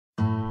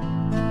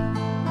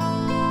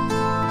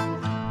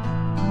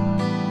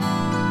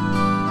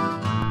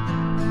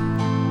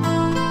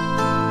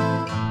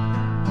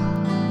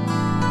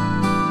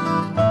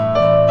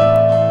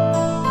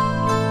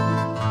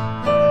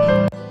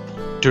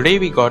Today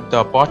we got the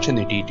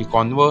opportunity to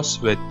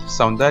converse with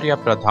Soundarya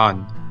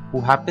Pradhan,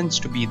 who happens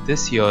to be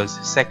this year's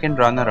second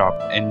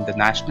runner-up in the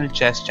National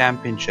Chess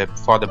Championship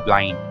for the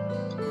Blind.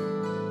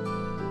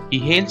 He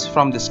hails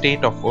from the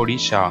state of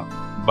Odisha,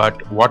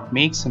 but what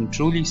makes him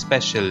truly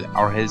special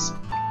are his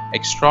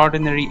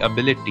extraordinary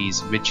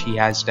abilities which he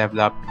has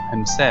developed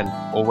himself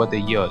over the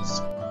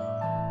years.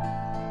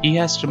 He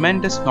has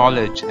tremendous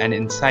knowledge and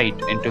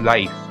insight into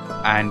life,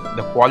 and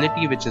the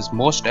quality which is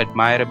most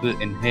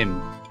admirable in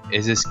him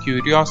is his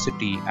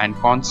curiosity and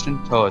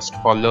constant thirst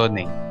for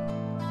learning.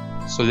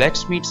 So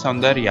let's meet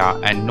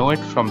Soundarya and know it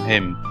from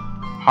him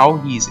how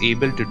he is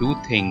able to do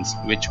things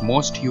which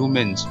most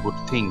humans would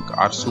think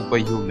are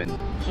superhuman.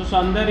 So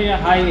Soundarya,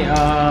 hi.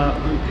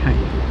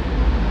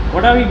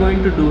 What are we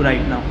going to do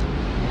right now?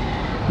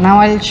 Now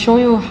I'll show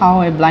you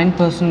how a blind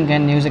person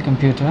can use a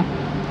computer.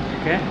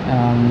 Okay.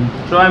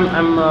 So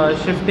I'm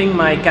shifting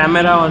my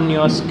camera on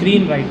your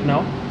screen right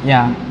now.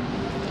 Yeah.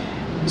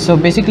 So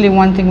basically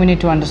one thing we need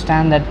to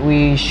understand that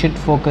we should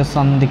focus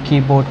on the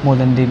keyboard more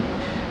than the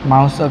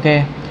mouse.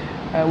 Okay.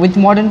 With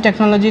modern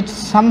technology it's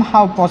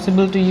somehow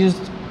possible to use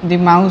the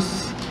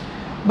mouse,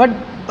 but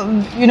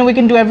we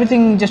can do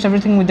everything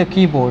with the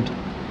keyboard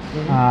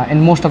in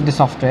most of the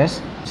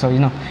softwares. So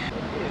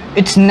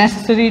it's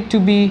necessary to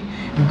be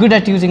good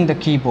at using the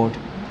keyboard.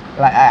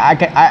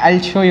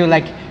 I'll show you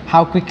like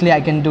how quickly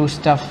I can do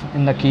stuff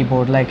in the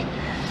keyboard. Like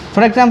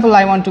for example,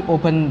 I want to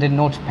open the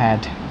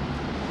notepad.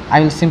 I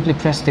will simply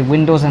press the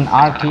Windows and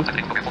R key.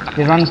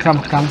 The run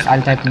prompt comes,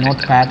 I'll type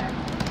notepad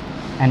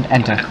and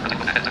enter.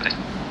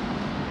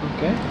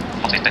 Okay.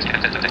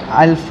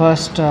 I'll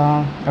first,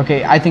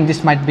 okay, I think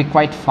this might be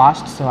quite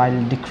fast, so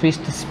I'll decrease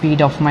the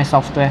speed of my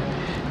software.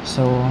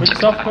 So which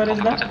software is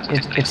that?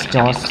 It's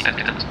JAWS.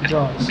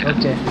 JAWS,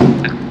 okay.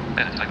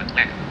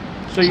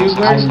 So you're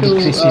going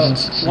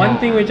to, one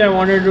thing which I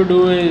wanted to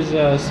do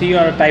is see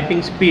your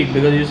typing speed,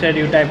 because you said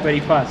you type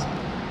very fast.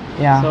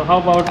 Yeah. So how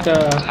about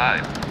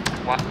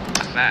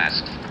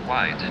fast,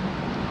 wide.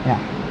 Yeah.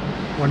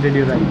 What did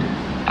you write?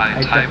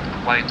 I type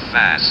quite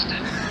fast.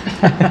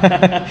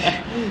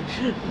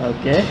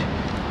 Okay.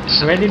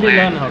 Where did you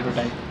learn how to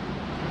type?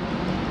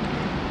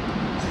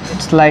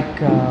 It's like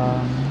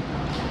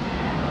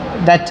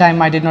that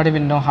time I did not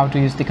even know how to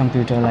use the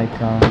computer.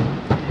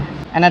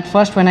 And at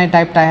first when I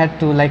typed, I had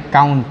to like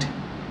count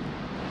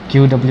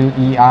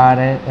QWERTY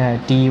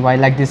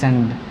like this,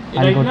 and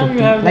right now you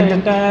have like the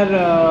entire.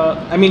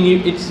 I mean,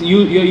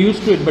 you're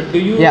used to it, but do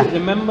you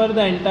remember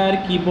the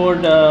entire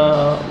keyboard?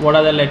 What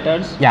are the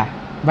letters? Yeah,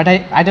 but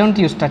I don't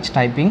use touch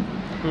typing.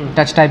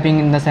 Touch typing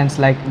in the sense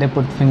like they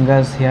put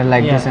fingers here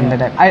like this and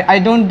that. I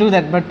don't do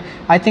that, but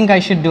I think I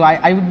should do.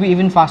 I would be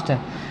even faster.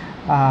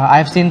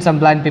 I've seen some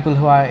blind people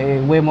who are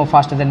way more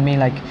faster than me.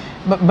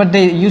 But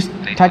they use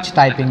touch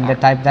typing. They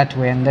type that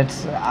way, and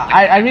that's.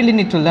 I really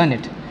need to learn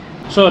it.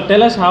 So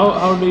tell us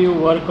how do you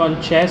work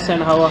on chess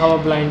and how a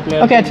blind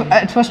player? Okay,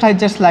 at first I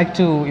just like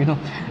to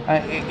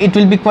it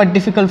will be quite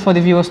difficult for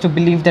the viewers to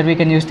believe that we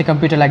can use the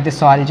computer like this,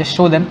 so I'll just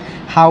show them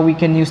how we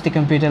can use the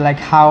computer, like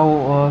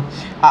how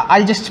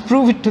I'll just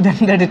prove it to them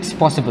that it's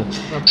possible.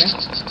 Okay.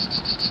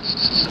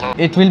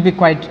 It will be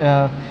quite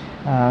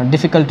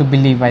difficult to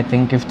believe, I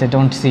think, if they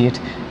don't see it.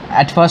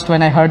 At first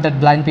when I heard that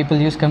blind people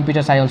use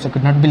computers, I also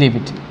could not believe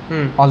it,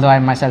 although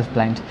I'm myself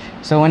blind.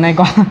 So when I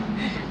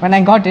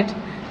got it,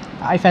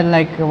 I felt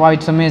like, wow,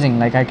 it's amazing.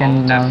 Like I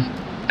can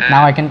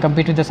now I can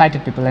compete with the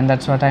sighted people, and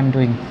that's what I'm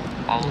doing.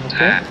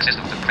 Okay.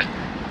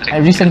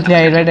 Recently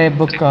I read a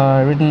book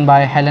written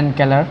by Helen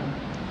Keller.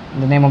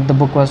 The name of the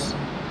book was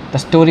The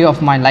Story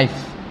of My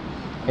Life.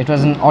 It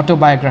was an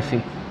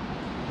autobiography.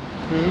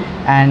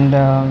 And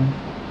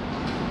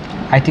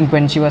I think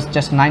when she was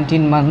just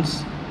 19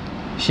 months,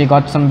 she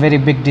got some very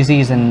big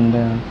disease,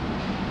 and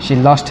she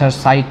lost her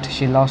sight,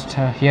 she lost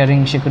her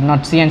hearing, she could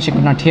not see and she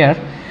could not hear.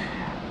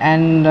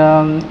 And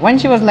when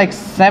she was like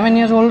 7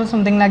 years old or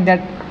something like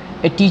that,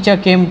 a teacher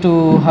came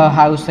to her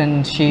house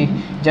and she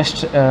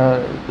just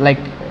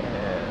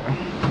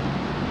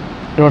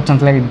wrote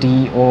something like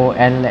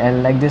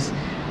DOLL like this.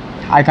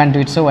 I can't do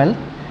it so well.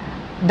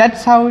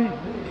 That's how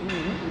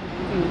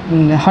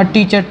her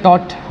teacher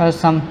taught her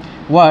some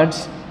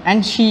words,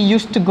 and she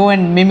used to go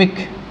and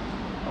mimic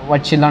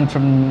what she learned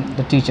from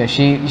the teacher.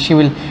 She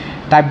will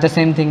type the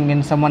same thing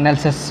in someone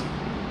else's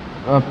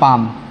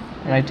palm,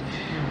 right?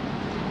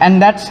 And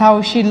that's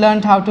how she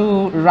learned how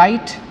to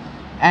write,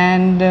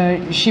 and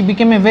she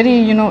became a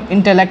very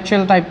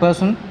intellectual type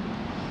person,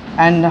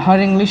 and her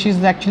English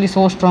is actually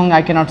so strong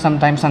I cannot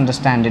sometimes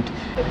understand it.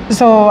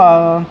 So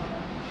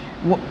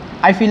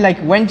I feel like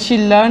when she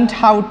learned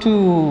how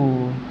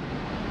to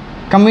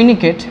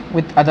communicate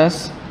with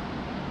others,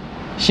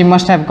 she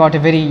must have got a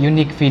very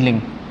unique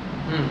feeling.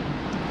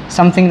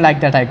 Something like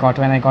that I got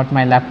when I got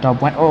my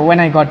laptop, when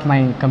I got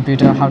my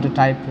computer, how to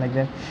type like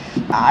that.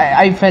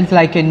 I felt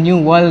like a new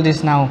world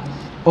is now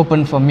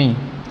open for me.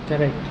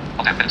 Correct.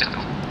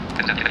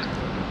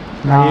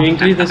 Now you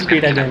increase the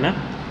speed again, huh?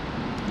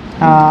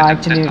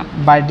 Actually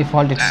by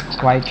default it's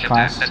quite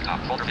fast.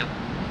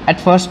 At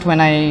first when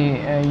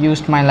I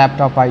used my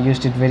laptop, I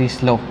used it very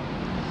slow.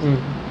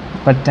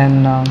 But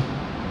then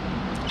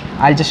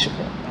I'll just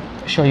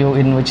show you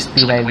in which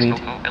speed I read.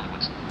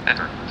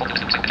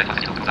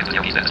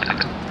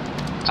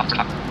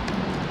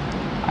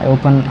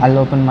 I'll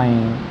open my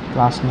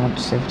class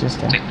notes if it is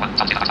there.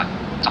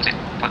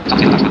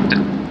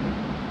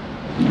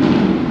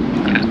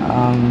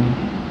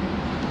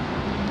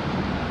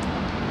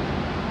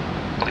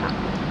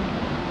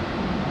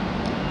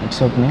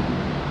 It's opening.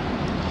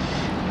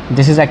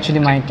 This is actually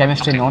my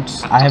chemistry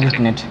notes. I have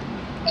written it.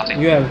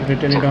 You have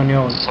written it on your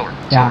own?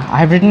 Yeah, I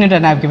have written it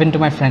and I've given to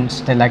my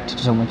friends. They liked it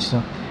so much,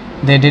 so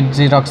they did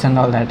Xerox and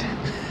all that.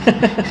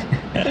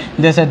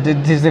 They said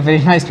this is a very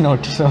nice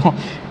note. So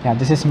yeah,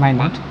 this is my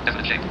note.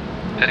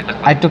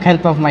 I took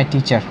help of my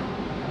teacher,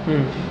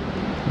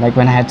 like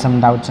when I had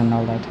some doubts and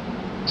all that.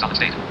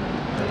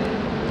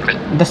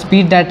 The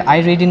speed that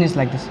I read in is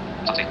like this.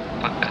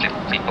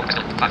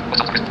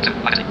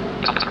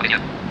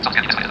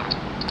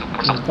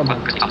 Come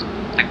on.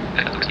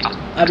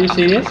 Are you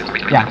serious?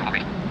 Yeah.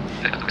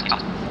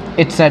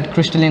 It's at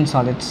crystalline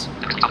solids.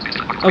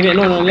 Okay,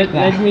 no.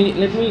 Let me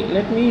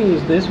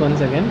use this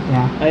once again.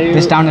 Yeah.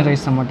 This down arrow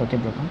is somewhat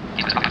broken.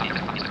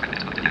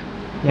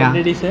 Yeah. What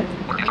did he say?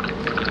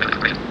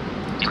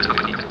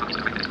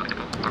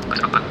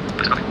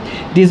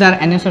 These are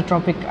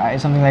anisotropic,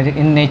 something like that,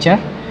 in nature.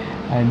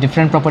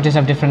 Different properties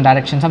have different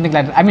directions, something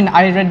like that. I mean,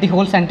 I read the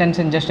whole sentence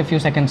in just a few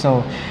seconds,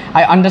 so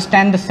I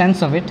understand the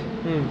sense of it,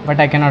 but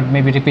I cannot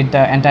maybe repeat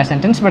the entire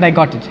sentence, but I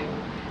got it.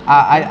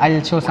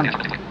 I'll show some.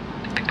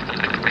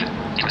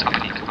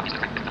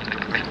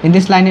 In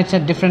this line, it's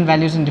at different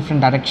values in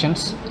different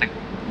directions.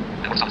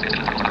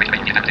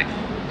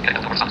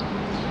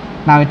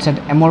 Now it's at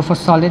amorphous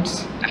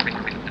solids.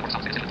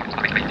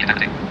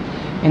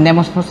 In the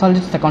amorphous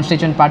solids, the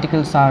constituent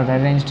particles are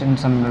arranged in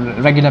some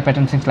regular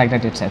pattern, things like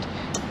that. It said.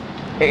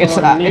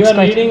 You are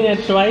reading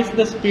at twice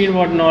the speed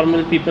what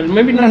normal people,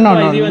 maybe not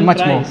twice, even much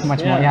thrice. more.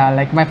 Yeah,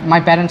 like my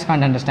parents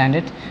can't understand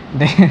it.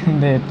 They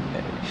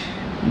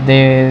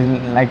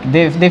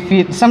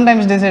feel,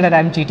 sometimes they say that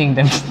I'm cheating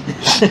them.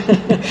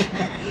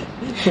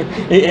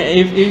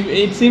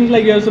 It seems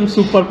like you have some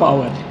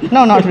superpower.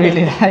 No, not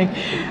really. Like,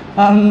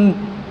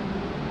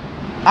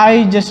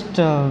 I just,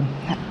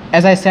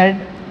 as I said,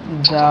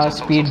 the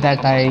speed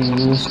that I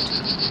used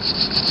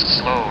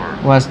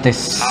was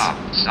this.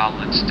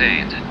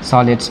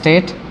 Solid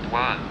state.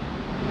 1.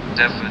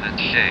 Definite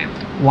shape.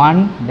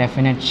 1.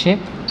 Definite shape.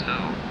 2.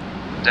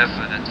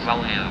 Definite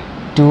volume.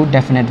 2.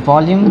 Definite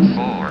volume.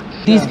 4.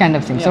 These kind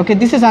of things. Okay,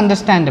 this is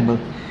understandable.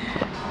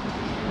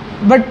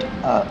 But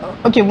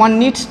okay, one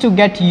needs to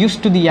get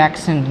used to the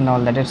accent and all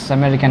that. It's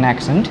American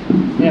accent.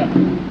 Yeah.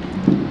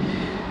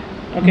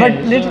 Okay. But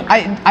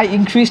I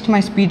increased my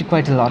speed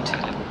quite a lot.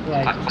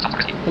 Right.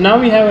 Now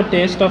we have a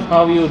taste of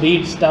how you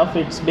read stuff.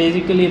 It's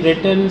basically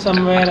written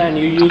somewhere and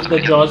you use the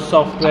JAWS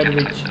software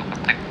which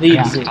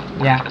reads it.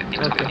 Yeah.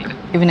 Okay.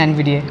 Even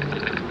NVDA.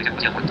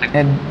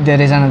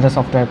 There is another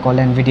software called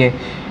NVDA.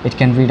 It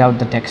can read out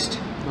the text.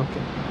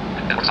 Okay.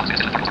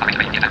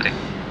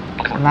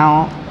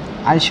 Now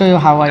I'll show you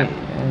how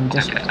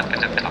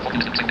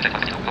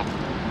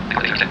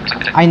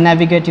I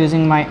navigate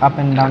using my up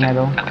and down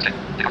arrow.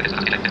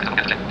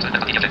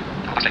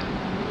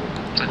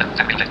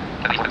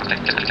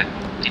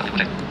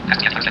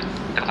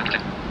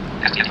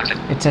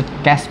 It's a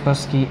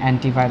Kaspersky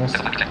antivirus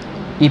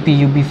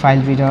EPUB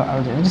file reader.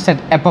 It's an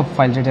EPUB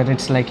file reader.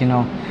 It's like,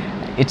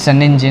 it's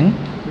an engine.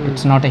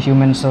 It's not a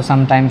human, so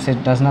sometimes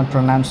it does not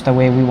pronounce the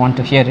way we want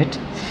to hear it.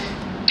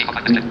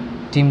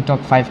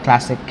 TeamTalk 5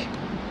 Classic,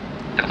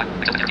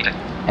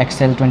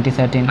 Excel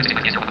 2013,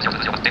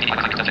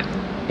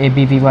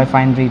 ABVY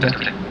Fine Reader,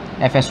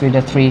 FS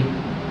Reader 3.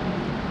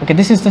 Okay,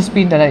 this is the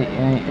speed that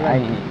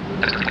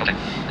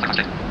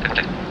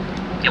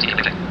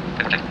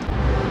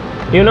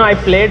I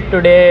played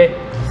today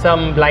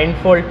some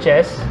blindfold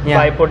chess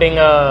by putting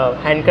a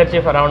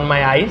handkerchief around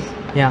my eyes.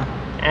 Yeah.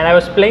 And I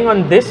was playing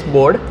on this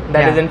board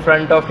that is in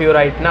front of you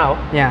right now.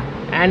 Yeah.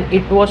 And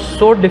it was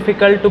so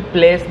difficult to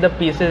place the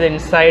pieces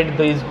inside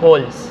these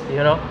holes,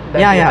 that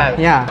you have.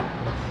 Yeah.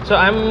 So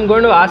I'm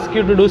going to ask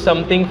you to do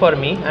something for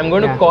me. I'm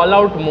going to call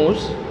out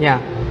moves. Yeah.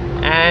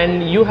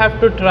 And you have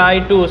to try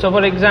to, so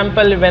for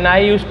example, when I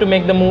used to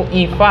make the move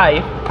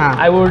E5,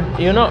 I would,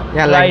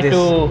 try like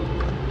to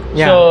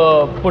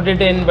so put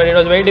it in, but it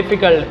was very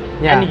difficult.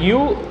 Yeah. And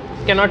you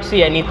cannot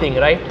see anything,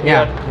 right?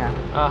 Yeah.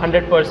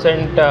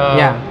 100%.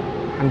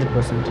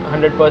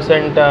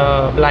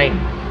 100%. Blind.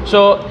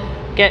 So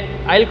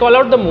I'll call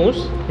out the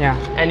moves. Yeah.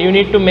 And you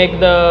need to make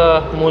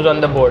the moves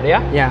on the board.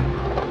 Yeah. Yeah.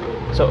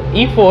 So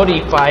E4,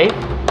 E5,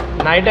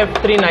 Knight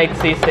F3, Knight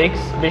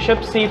C6, Bishop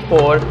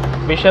C4,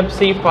 Bishop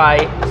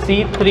C5,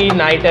 C3,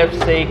 Knight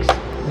F6,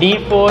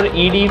 D4,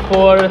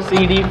 ED4,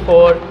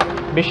 CD4,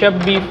 Bishop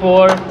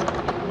B4,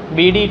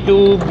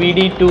 BD2,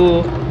 BD2,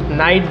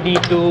 Knight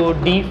D2,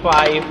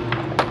 D5,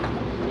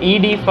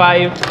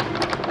 ED5,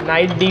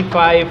 Knight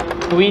D5,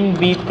 Queen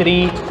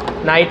B3,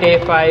 Knight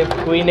A5,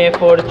 Queen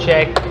A4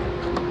 check,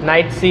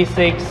 Knight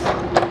C6,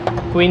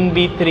 Queen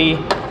B3,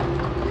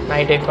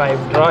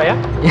 95 draw, yeah?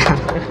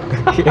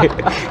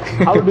 Yeah.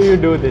 How do you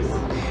do this?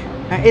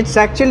 It's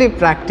actually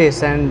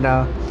practice, and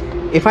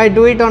if I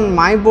do it on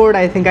my board,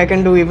 I think I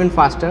can do even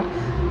faster.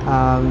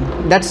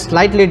 That's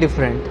slightly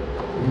different.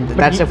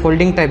 That's a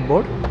folding type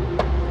board.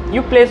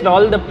 You placed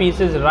all the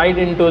pieces right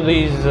into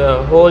these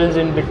holes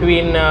in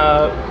between.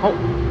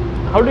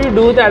 How do you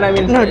do that? I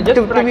mean, No,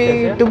 just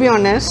practice, yeah? to be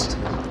honest,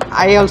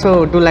 I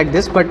also do like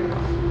this, but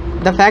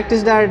the fact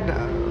is that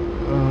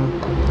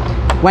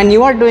when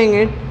you are doing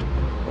it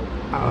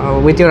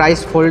with your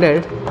eyes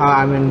folded,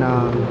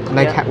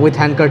 with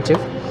handkerchief,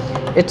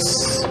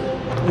 it's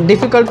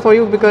difficult for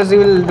you because you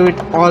will do it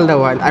all the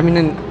while. I mean,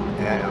 in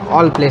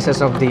all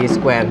places of the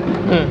square,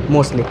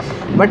 mostly.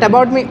 But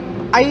about me,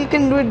 I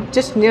can do it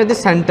just near the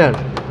center.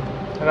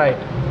 Right.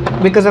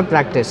 Because of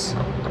practice.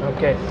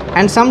 Okay.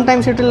 And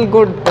sometimes it will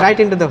go right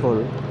into the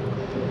hole.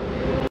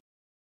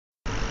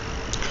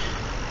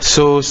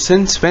 So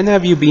since when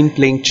have you been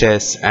playing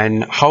chess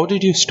and how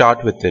did you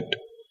start with it?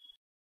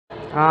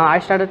 I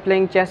started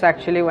playing chess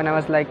actually when I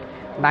was like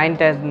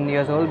 9-10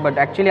 years old, but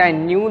actually I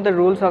knew the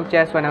rules of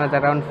chess when I was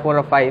around 4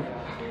 or 5.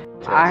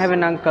 I have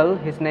an uncle,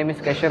 his name is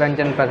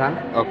Soundarya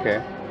Pradhan.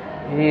 Okay.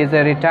 He is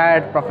a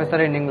retired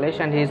professor in English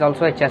and he is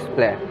also a chess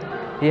player.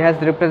 He has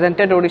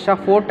represented Odisha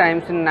 4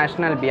 times in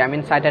National B, I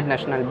mean cited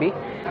National B.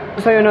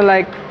 So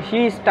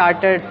he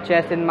started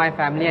chess in my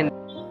family. And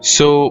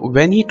so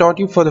when he taught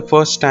you for the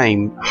first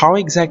time, how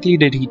exactly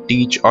did he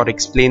teach or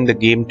explain the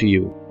game to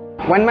you?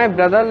 when my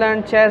brother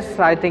learned chess,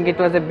 I think it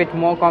was a bit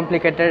more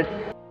complicated.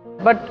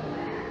 But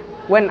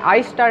when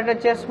I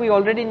started chess, we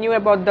already knew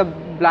about the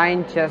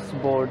blind chess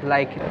board.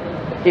 Like,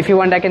 if you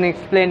want, I can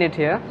explain it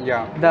here.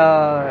 Yeah.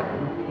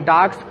 The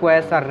dark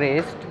squares are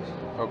raised.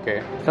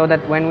 Okay. So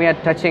that when we are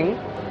touching,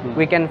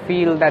 we can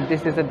feel that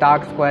this is a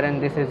dark square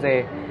and this is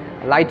a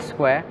light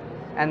square.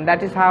 And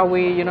that is how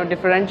we,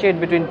 differentiate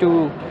between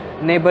two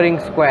neighboring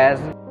squares.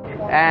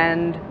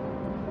 And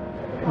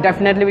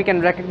definitely we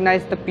can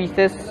recognize the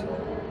pieces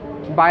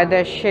by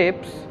their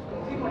shapes,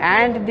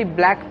 and the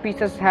black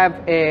pieces have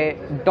a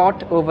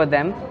dot over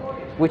them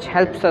which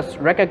helps us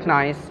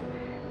recognize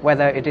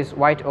whether it is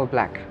white or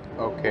black.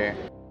 Okay.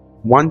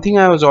 One thing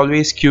I was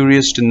always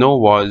curious to know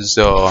was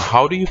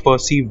how do you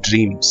perceive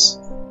dreams?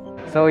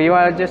 So you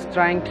are just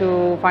trying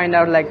to find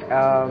out like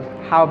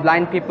how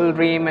blind people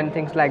dream and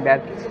things like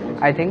that,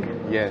 I think.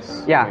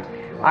 Yes. Yeah,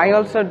 I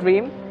also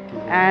dream,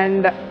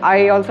 and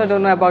I also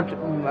don't know about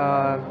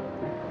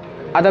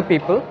other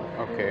people.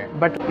 Okay.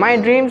 But my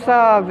dreams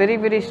are very,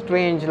 very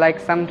strange. Like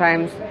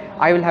sometimes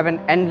I will have an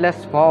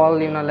endless fall,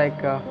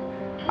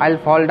 I'll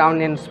fall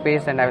down in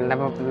space and I'll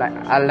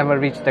never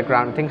reach the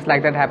ground. Things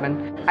like that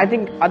happen. I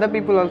think other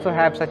people also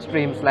have such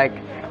dreams. Like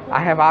I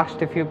have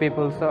asked a few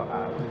people, so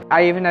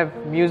I even have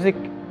music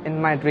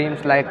in my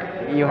dreams, like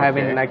you have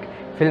in like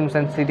films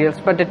and serials.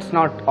 But it's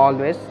not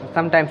always.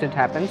 Sometimes it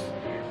happens.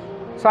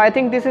 So I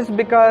think this is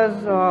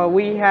because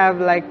we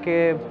have like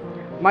a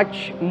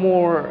much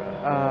more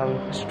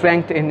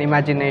strength in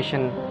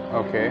imagination.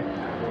 Okay.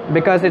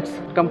 Because it's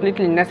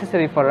completely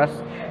necessary for us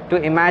to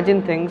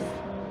imagine things.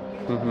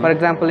 For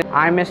example,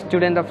 I'm a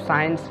student of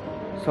science,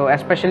 so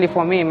especially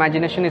for me,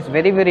 imagination is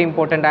very, very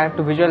important. I have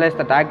to visualize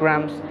the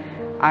diagrams.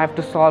 I have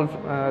to solve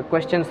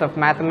questions of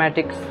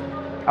mathematics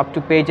up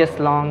to pages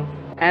long.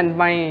 And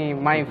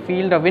my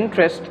field of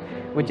interest,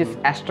 which is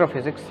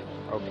astrophysics,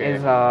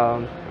 is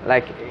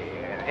like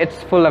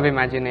it's full of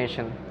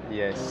imagination.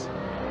 Yes.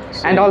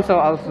 And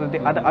also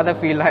the other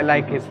field I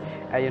like is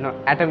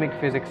atomic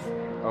physics,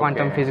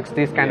 quantum physics,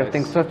 these kind of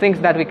things. So things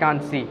that we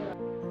can't see.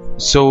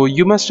 So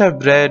you must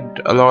have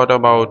read a lot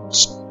about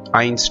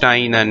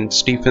Einstein and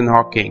Stephen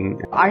Hawking.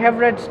 I have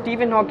read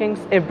Stephen Hawking's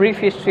A Brief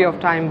History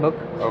of Time book.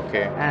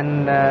 Okay.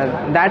 And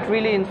that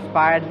really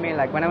inspired me.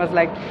 Like when I was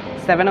like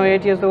 7 or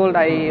 8 years old,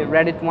 I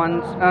read it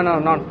once.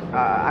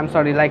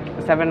 Like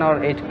 7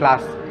 or 8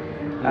 class.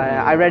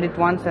 I read it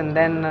once, and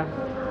then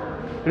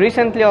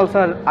recently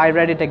also I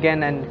read it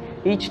again, and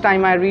each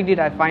time I read it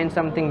I find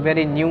something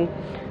very new,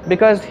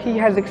 because he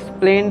has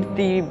explained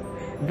the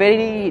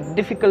very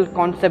difficult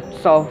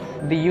concepts of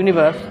the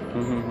universe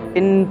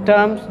in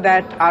terms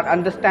that are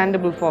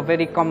understandable for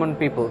very common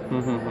people.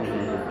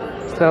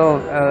 So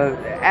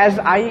as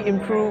I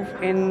improve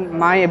in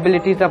my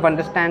abilities of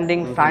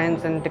understanding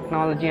science and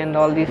technology and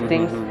all these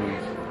things,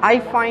 I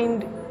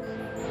find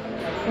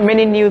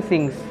many new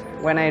things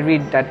when I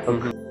read that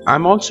book.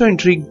 I'm also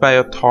intrigued by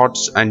your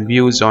thoughts and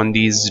views on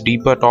these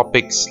deeper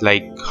topics,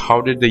 like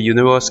how did the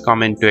universe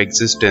come into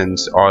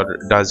existence, or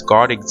does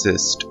God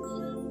exist?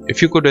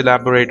 If you could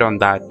elaborate on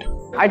that.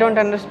 I don't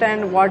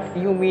understand what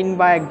you mean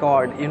by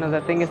God.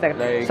 The thing is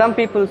that some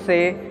people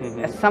say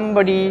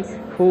somebody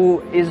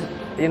who is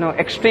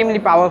extremely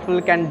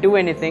powerful can do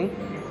anything,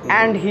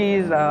 and he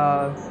is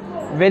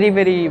very,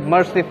 very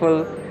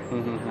merciful,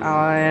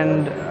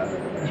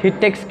 and he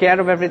takes care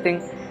of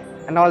everything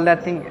and all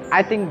that thing.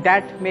 I think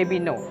that maybe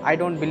no, I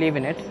don't believe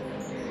in it.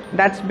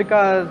 That's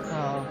because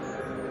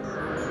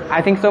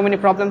I think so many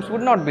problems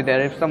would not be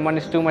there if someone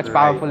is too much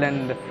powerful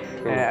and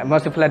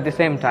merciful at the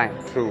same time.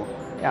 True.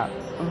 Yeah.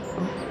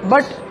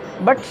 But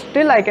But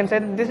still I can say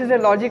that this is a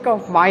logic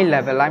of my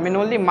level. I mean,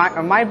 only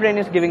my brain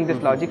is giving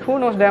this logic. Who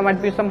knows, there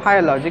might be some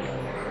higher logic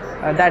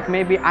that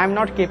maybe I'm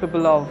not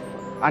capable of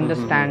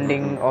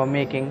understanding or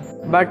making.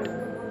 But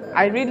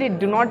I really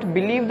do not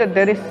believe that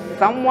there is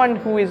someone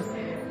who is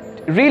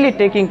really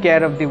taking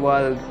care of the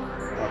world.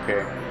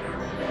 Okay.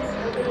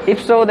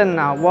 If so, then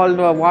World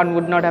War I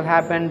would not have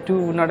happened, II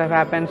would not have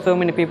happened, so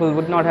many people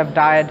would not have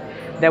died,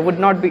 there would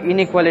not be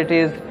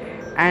inequalities,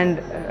 and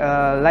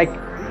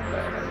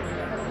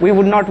we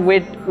would not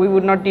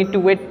need to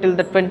wait till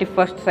the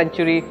 21st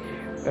century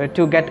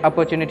to get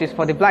opportunities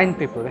for the blind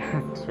people.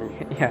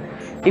 Yeah.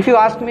 If you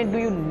ask me, do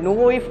you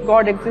know if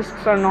God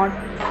exists or not,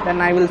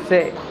 then I will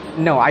say,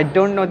 no, I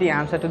don't know the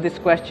answer to this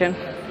question.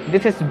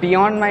 This is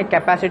beyond my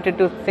capacity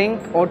to think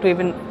or to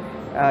even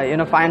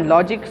find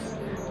logics.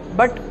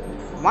 But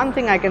one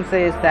thing I can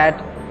say is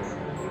that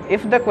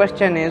if the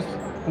question is,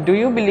 do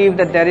you believe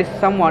that there is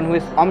someone who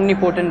is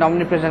omnipotent,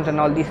 omnipresent and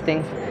all these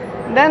things,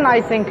 then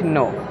I think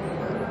no.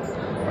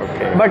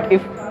 Okay. But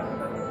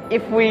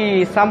if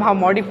we somehow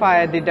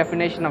modify the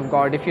definition of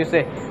God, if you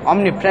say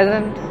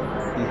omnipresent,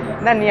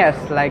 then yes,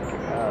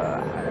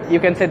 you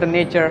can say the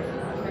nature,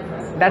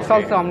 that's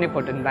also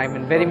omnipotent, I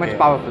mean very much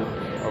powerful.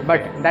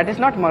 But that is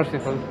not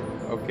merciful.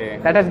 Okay.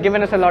 That has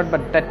given us a lot,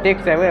 but that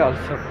takes away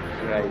also.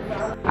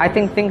 Right. I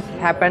think things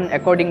happen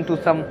according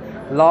to some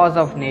laws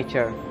of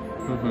nature.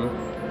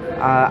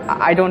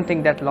 I don't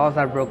think that laws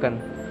are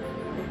broken.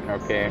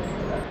 Okay.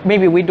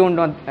 Maybe we don't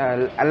know,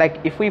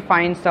 if we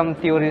find some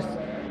theories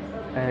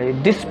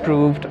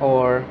disproved,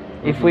 or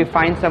if we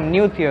find some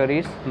new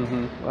theories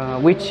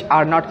which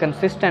are not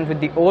consistent with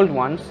the old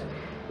ones,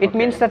 it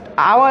means that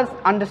our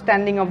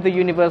understanding of the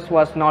universe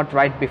was not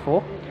right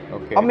before.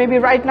 Okay. Or maybe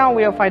right now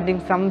we are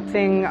finding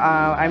something,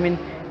 I mean,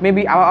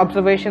 maybe our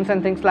observations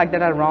and things like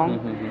that are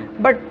wrong.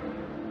 But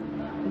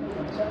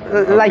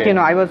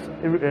I was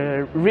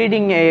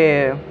reading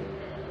a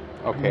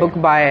book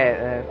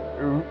by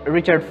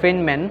Richard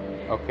Feynman.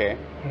 Okay.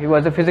 He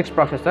was a physics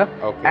professor.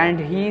 Okay. And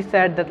he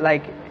said that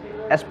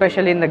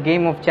especially in the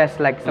game of chess,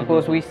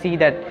 suppose we see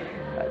that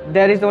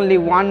there is only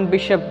one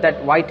bishop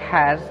that white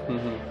has,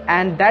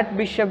 and that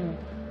bishop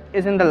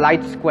is in the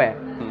light square.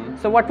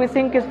 So what we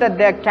think is that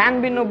there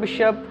can be no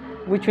bishop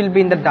which will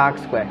be in the dark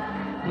square.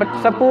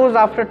 But suppose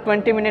after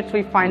 20 minutes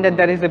we find that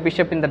there is a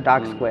bishop in the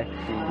dark square.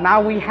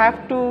 Now we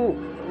have to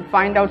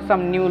find out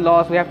some new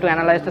laws, we have to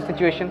analyze the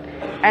situation,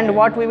 and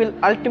what we will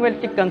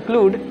ultimately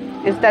conclude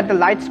is that the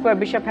light square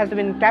bishop has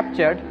been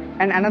captured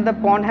and another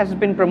pawn has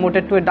been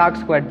promoted to a dark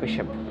squared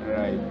bishop.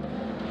 Right.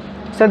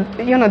 So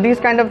these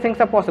kind of things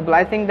are possible.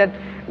 I think that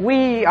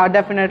we are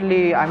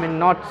definitely, I mean,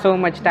 not so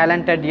much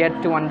talented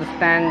yet to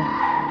understand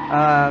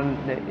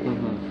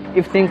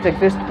if things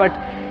exist, but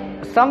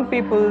some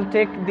people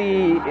take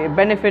the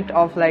benefit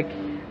of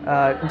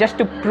just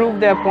to prove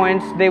their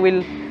points, they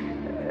will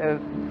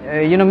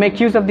make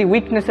use of the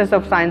weaknesses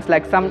of science.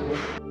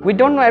 We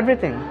don't know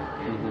everything,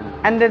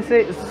 and they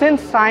say,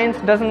 since science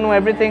doesn't know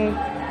everything,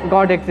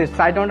 God exists.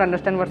 I don't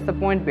understand what's the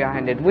point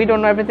behind it. We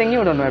don't know everything,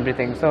 you don't know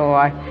everything, so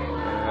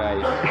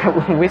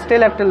we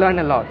still have to learn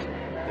a lot.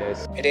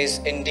 Yes. It is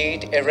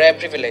indeed a rare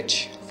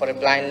privilege for a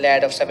blind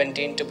lad of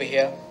 17 to be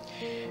here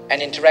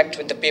and interact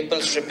with the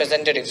people's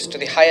representatives to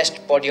the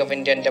highest body of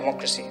Indian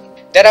democracy.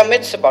 There are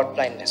myths about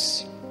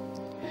blindness,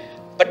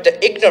 but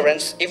the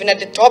ignorance, even at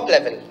the top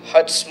level,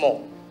 hurts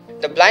more.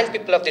 The blind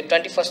people of the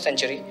 21st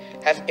century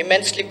have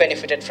immensely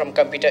benefited from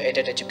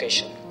computer-aided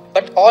education.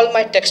 But all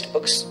my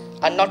textbooks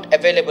are not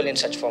available in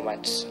such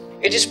formats.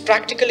 It is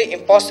practically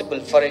impossible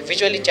for a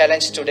visually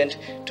challenged student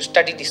to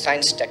study the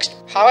science text.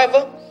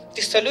 However,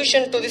 the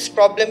solution to this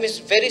problem is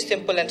very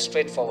simple and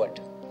straightforward.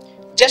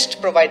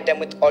 Just provide them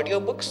with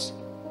audiobooks,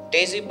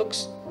 daisy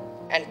books,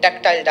 and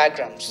tactile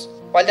diagrams.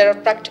 While there are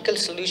practical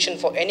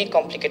solutions for any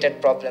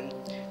complicated problem,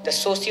 the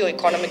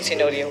socio-economic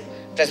scenario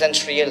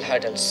presents real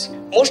hurdles.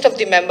 Most of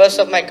the members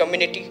of my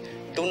community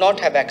do not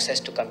have access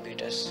to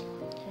computers.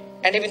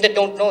 And even they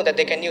don't know that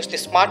they can use the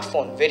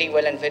smartphone very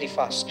well and very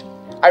fast.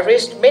 I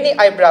raised many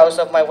eyebrows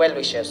of my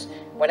well-wishers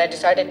when I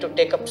decided to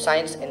take up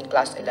science in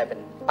class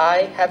 11.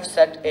 I have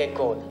set a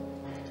goal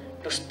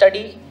to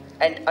study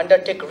and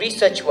undertake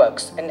research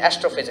works in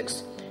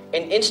astrophysics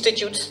in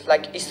institutes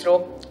like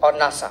ISRO or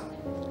NASA.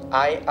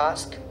 I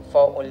ask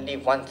for only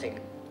one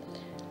thing.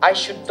 I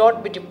should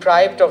not be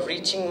deprived of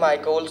reaching my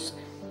goals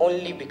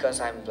only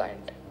because I am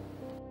blind.